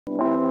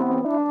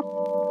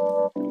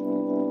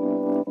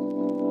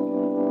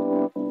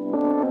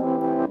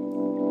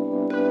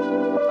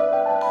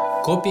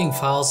Copying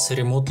files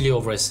remotely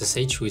over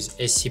SSH with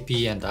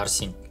SCP and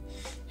Rsync.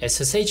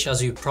 SSH,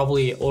 as you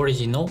probably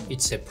already know,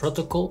 it's a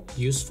protocol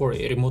used for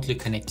remotely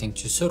connecting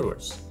to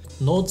servers.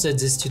 Note that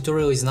this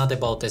tutorial is not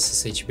about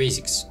SSH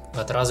basics,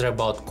 but rather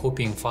about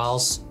copying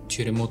files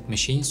to remote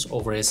machines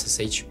over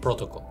SSH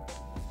protocol.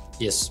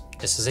 Yes,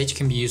 SSH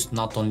can be used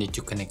not only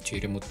to connect to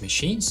remote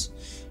machines,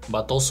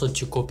 but also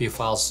to copy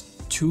files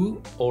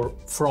to or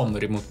from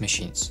remote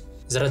machines.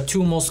 There are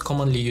two most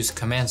commonly used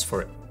commands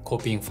for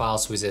copying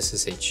files with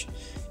SSH,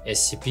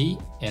 SCP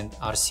and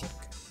Rsync.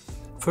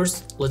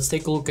 First, let's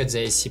take a look at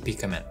the SCP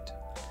command.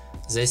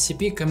 The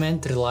SCP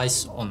command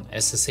relies on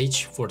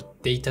SSH for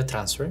data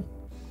transfer,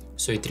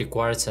 so it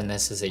requires an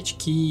SSH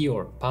key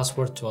or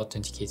password to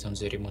authenticate on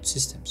the remote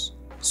systems.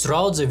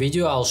 Throughout the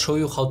video, I'll show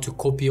you how to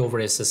copy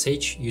over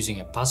SSH using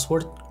a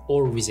password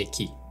or with a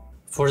key.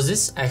 For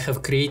this, I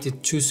have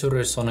created two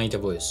servers on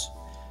AWS.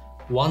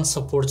 One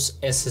supports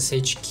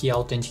SSH key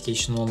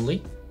authentication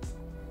only.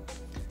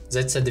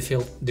 That's a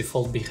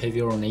default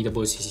behavior on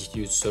AWS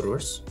EC2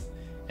 servers.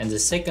 And the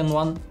second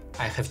one,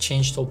 I have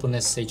changed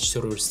OpenSSH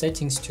server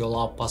settings to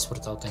allow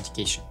password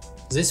authentication.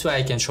 This way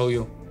I can show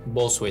you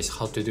both ways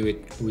how to do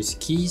it with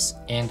keys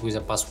and with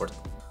a password.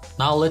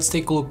 Now let's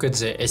take a look at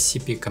the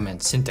SCP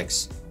command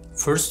syntax.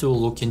 First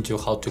we'll look into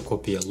how to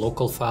copy a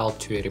local file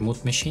to a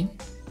remote machine.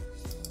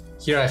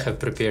 Here I have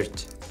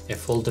prepared a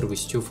folder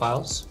with two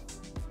files.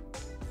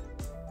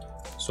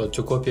 So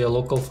to copy a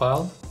local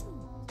file,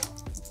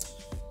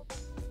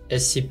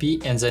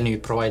 SCP, and then you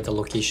provide the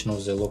location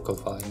of the local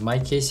file. In my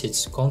case,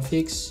 it's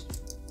configs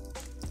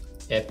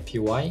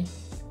appy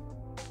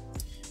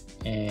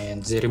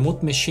and the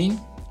remote machine.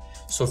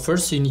 So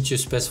first you need to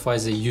specify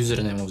the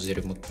username of the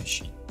remote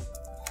machine.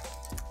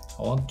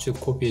 I want to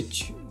copy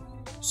it.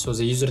 So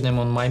the username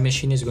on my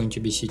machine is going to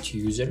be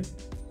 /user.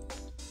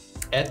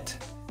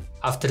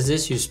 After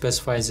this, you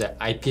specify the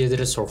IP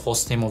address or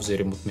hostname of the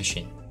remote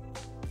machine.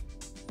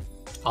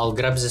 I'll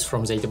grab this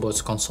from the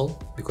AWS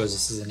console because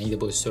this is an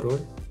AWS server.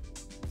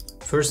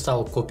 First,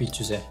 I'll copy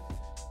to the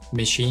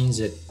machine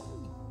that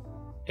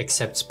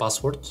accepts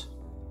password.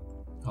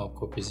 I'll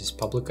copy this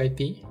public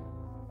IP,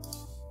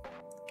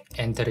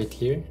 enter it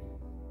here,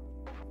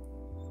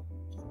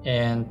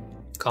 and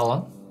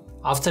colon.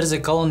 After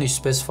the colon, you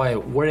specify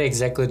where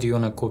exactly do you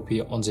want to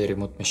copy on the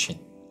remote machine.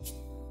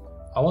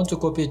 I want to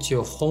copy it to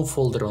your home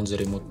folder on the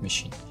remote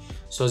machine.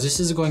 So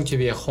this is going to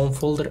be a home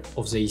folder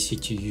of the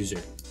EC2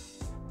 user.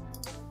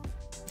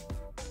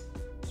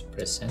 So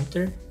press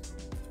enter.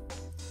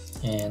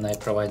 And I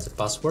provide the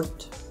password,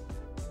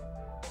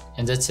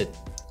 and that's it.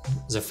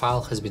 The file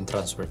has been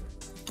transferred.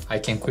 I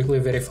can quickly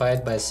verify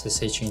it by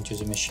SSH into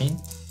the machine.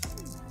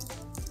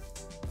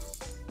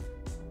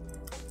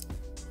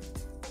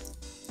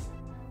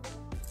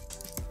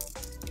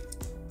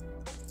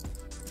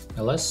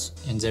 ls,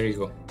 and there you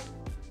go.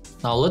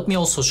 Now let me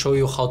also show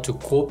you how to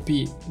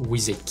copy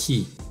with a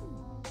key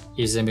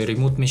if the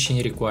remote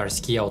machine requires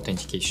key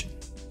authentication.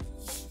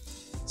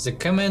 The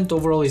command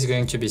overall is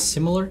going to be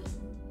similar,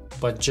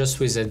 but just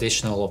with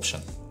additional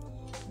option.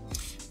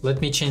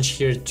 Let me change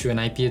here to an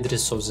IP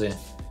address of the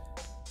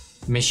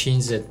machine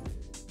that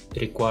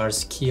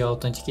requires key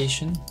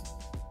authentication.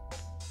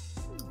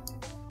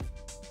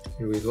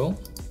 Here we go.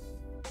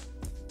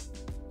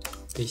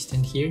 Paste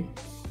in here.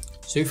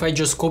 So if I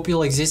just copy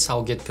like this,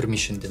 I'll get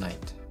permission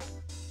denied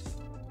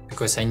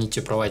because I need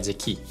to provide the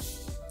key.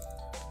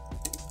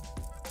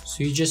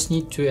 So you just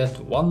need to add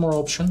one more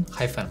option,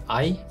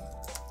 -i,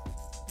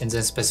 and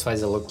then specify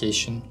the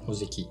location of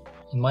the key.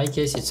 In my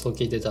case, it's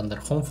located under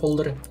home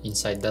folder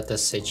inside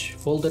 .sh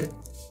folder.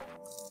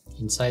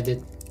 Inside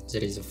it,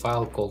 there is a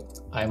file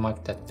called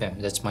imac.pem.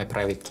 That's my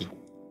private key.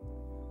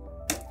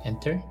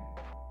 Enter.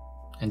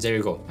 And there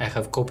you go. I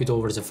have copied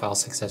over the file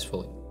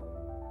successfully.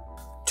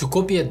 To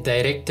copy a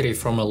directory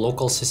from a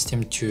local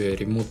system to a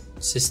remote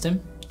system,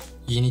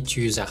 you need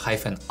to use a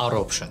 -r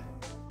option.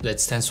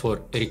 That stands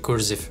for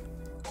recursive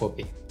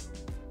copy.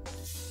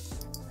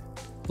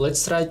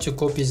 Let's try to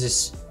copy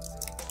this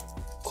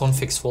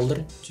configs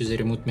folder to the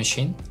remote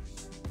machine.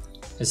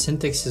 The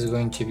syntax is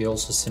going to be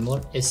also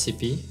similar,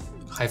 SCP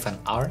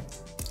 -r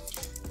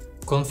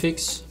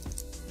configs.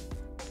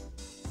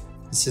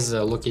 This is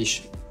the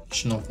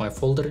location of my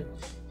folder,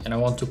 and I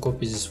want to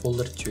copy this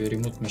folder to a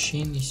remote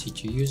machine,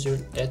 EC2 user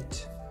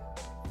let's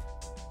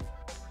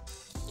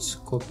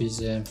copy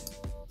the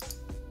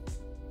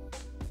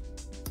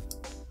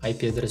IP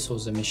address of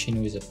the machine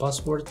with a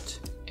password,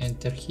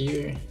 enter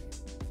here.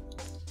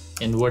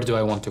 And where do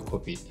I want to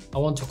copy it? I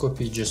want to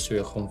copy it just to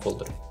a home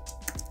folder.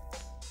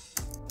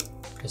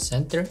 Press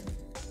enter.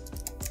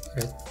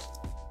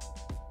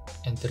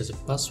 Enter the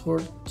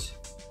password.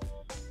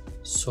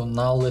 So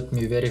now let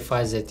me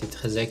verify that it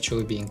has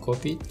actually been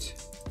copied.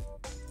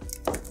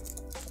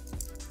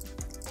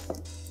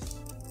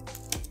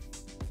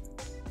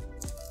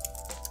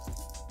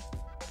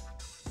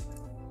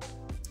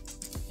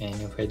 And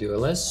if I do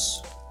ls,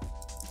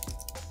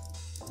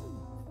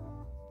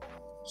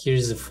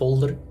 here's the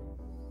folder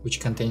which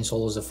contains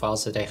all of the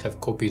files that I have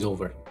copied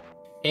over.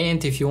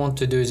 And if you want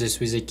to do this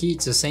with a key,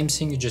 it's the same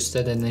thing, you just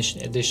add an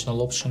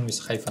additional option with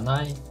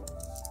 -i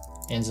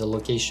and the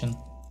location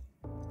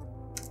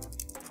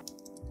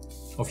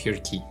of your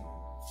key.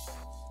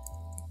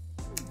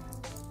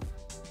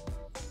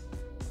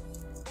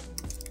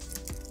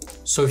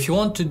 So if you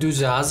want to do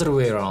the other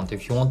way around,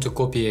 if you want to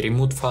copy a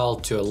remote file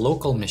to a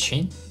local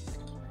machine,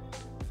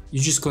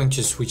 you're just going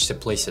to switch the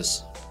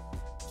places.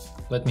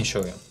 Let me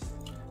show you.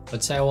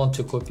 Let's say I want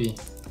to copy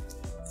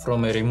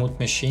from a remote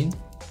machine.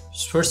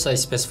 First I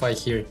specify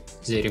here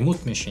the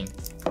remote machine,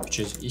 which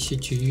is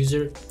EC2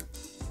 user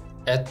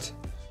at,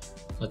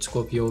 let's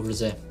copy over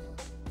the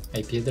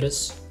IP address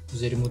of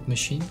the remote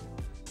machine,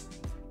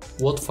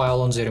 what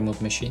file on the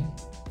remote machine,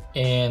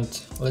 and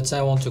let's say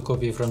I want to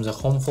copy from the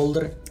home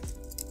folder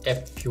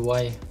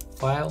appy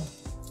file.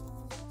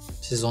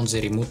 This is on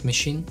the remote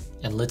machine,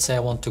 and let's say I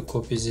want to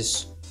copy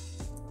this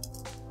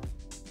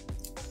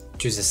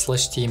to the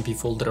 /tmp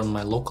folder on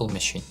my local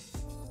machine.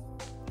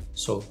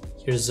 So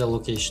here's the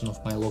location of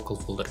my local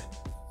folder,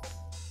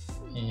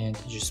 and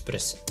just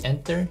press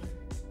enter.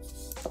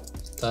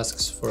 It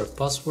asks for a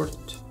password,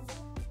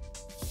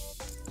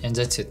 and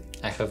that's it.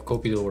 I have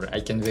copied over.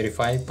 I can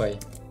verify by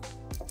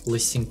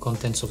listing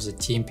contents of the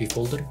tmp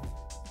folder,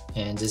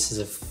 and this is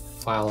a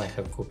file I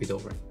have copied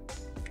over.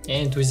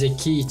 And with a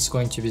key it's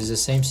going to be the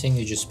same thing,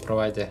 you just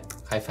provide a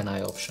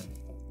 -i option.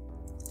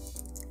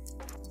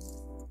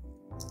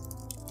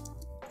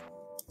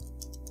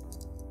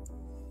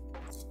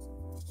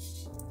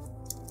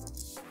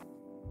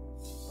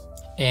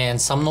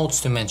 And some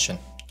notes to mention.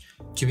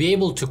 To be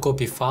able to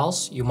copy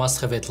files, you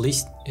must have at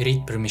least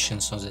read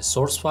permissions on the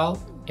source file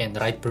and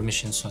write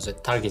permissions on the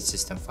target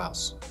system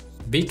files.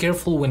 Be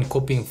careful when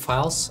copying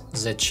files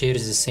that share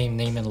the same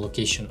name and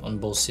location on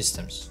both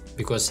systems,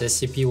 because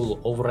SCP will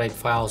overwrite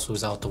files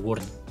without a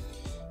warning.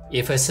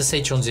 If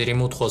SSH on the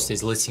remote host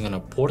is listing on a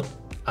port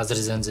other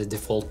than the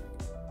default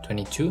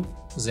 22,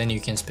 then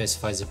you can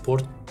specify the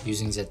port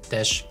using the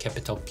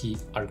 -P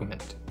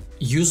argument.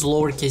 Use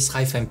lowercase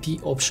 -p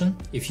option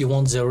if you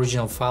want the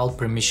original file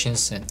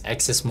permissions and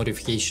access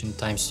modification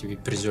times to be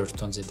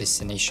preserved on the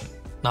destination.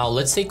 Now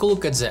let's take a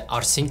look at the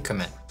rsync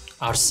command.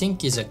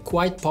 Rsync is a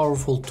quite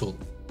powerful tool.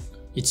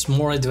 It's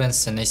more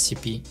advanced than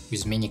SCP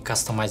with many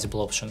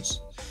customizable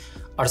options.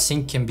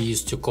 Rsync can be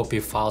used to copy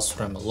files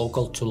from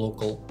local to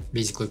local,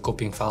 basically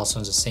copying files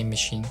on the same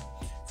machine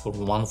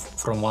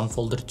from one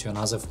folder to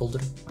another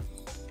folder.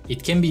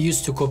 It can be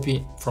used to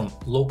copy from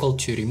local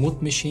to remote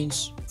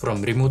machines,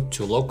 from remote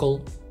to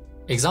local.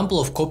 Example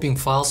of copying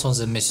files on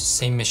the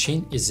same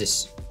machine is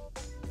this.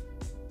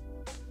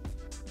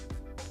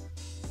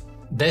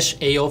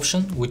 -A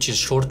option, which is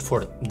short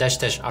for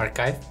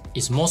 --archive,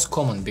 is most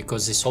common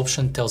because this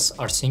option tells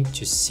rsync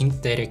to sync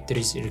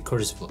directories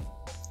recursively,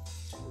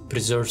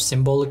 preserve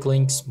symbolic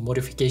links,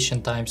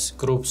 modification times,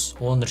 groups,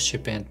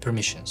 ownership, and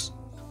permissions.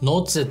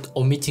 Note that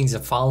omitting the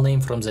file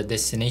name from the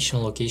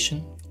destination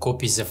location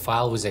copies the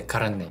file with the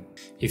current name.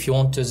 If you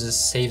want to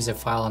save the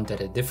file under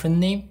a different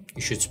name,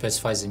 you should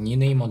specify the new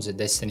name on the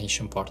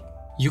destination part.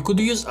 You could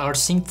use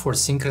rsync for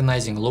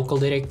synchronizing local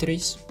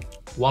directories.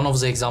 One of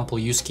the example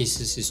use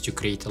cases is to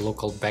create a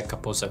local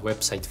backup of the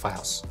website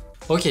files.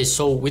 Okay,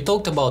 so we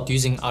talked about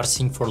using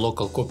rsync for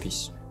local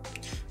copies,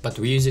 but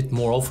we use it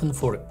more often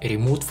for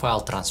remote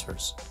file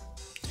transfers.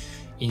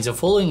 In the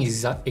following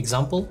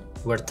example,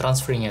 we're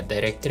transferring a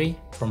directory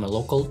from a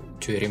local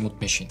to a remote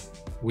machine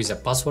with a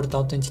password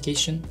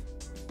authentication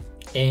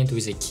and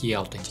with a key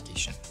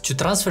authentication. To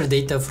transfer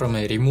data from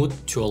a remote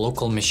to a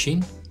local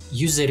machine,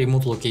 use the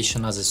remote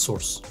location as a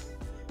source.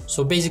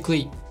 So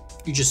basically,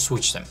 you just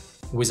switch them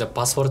with a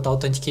password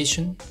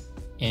authentication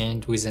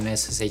and with an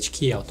SSH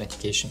key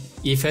authentication.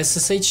 If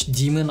SSH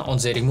daemon on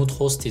the remote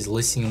host is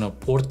listing on a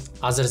port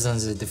other than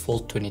the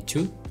default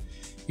 22,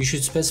 you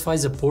should specify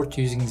the port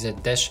using the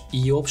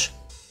 -E option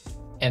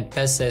and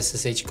pass the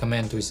SSH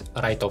command with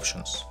right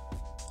options.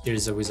 Here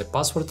is with a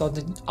password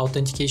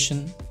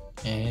authentication,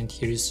 and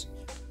here is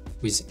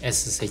with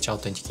SSH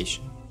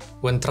authentication.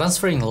 When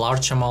transferring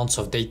large amounts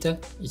of data,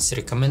 it's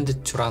recommended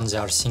to run the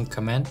rsync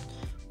command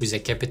with a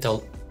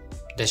capital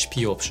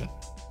 -P option.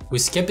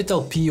 With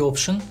capital P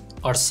option,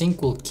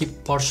 rsync will keep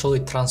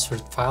partially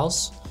transferred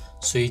files,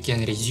 so you can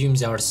resume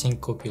the rsync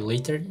copy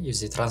later if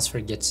the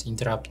transfer gets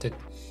interrupted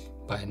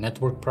by a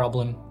network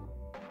problem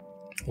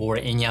or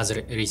any other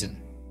reason.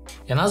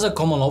 Another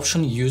common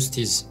option used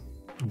is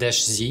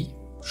 -Z,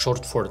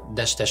 short for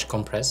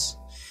 --compress,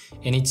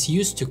 and it's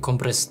used to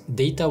compress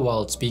data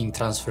while it's being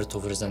transferred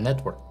over the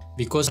network,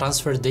 because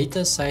transfer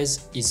data size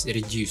is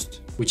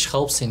reduced, which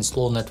helps in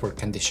slow network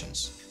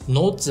conditions.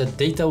 Note that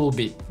data will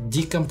be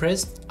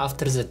decompressed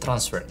after the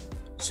transfer,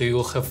 so you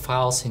will have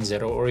files in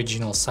their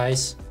original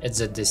size at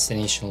the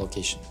destination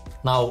location.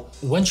 Now,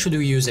 when should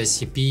we use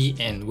SCP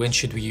and when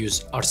should we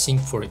use rsync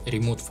for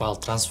remote file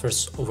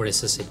transfers over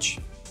SSH?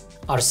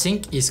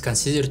 Rsync is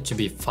considered to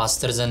be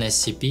faster than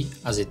SCP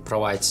as it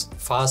provides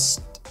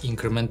fast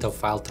incremental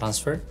file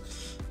transfer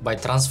by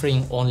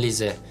transferring only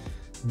the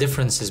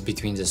differences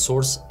between the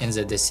source and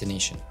the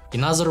destination.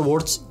 In other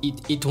words,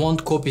 it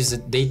won't copy the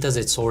data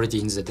that's already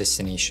in the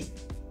destination.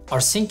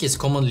 Rsync is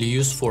commonly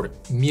used for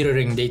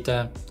mirroring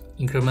data,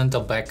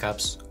 incremental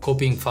backups,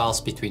 copying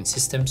files between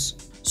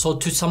systems. So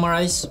to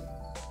summarize,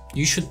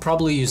 you should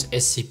probably use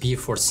SCP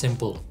for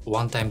simple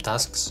one-time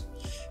tasks,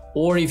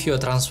 or if you are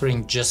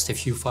transferring just a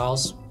few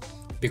files,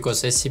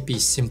 because SCP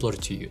is simpler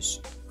to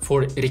use.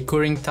 For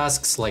recurring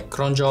tasks like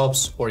cron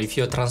jobs, or if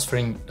you are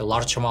transferring a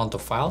large amount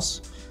of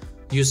files,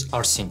 use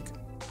Rsync.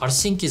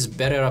 Rsync is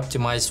better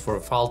optimized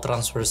for file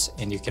transfers,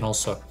 and you can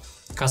also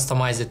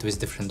customize it with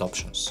different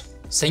options.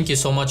 Thank you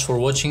so much for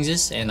watching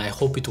this, and I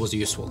hope it was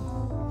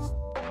useful.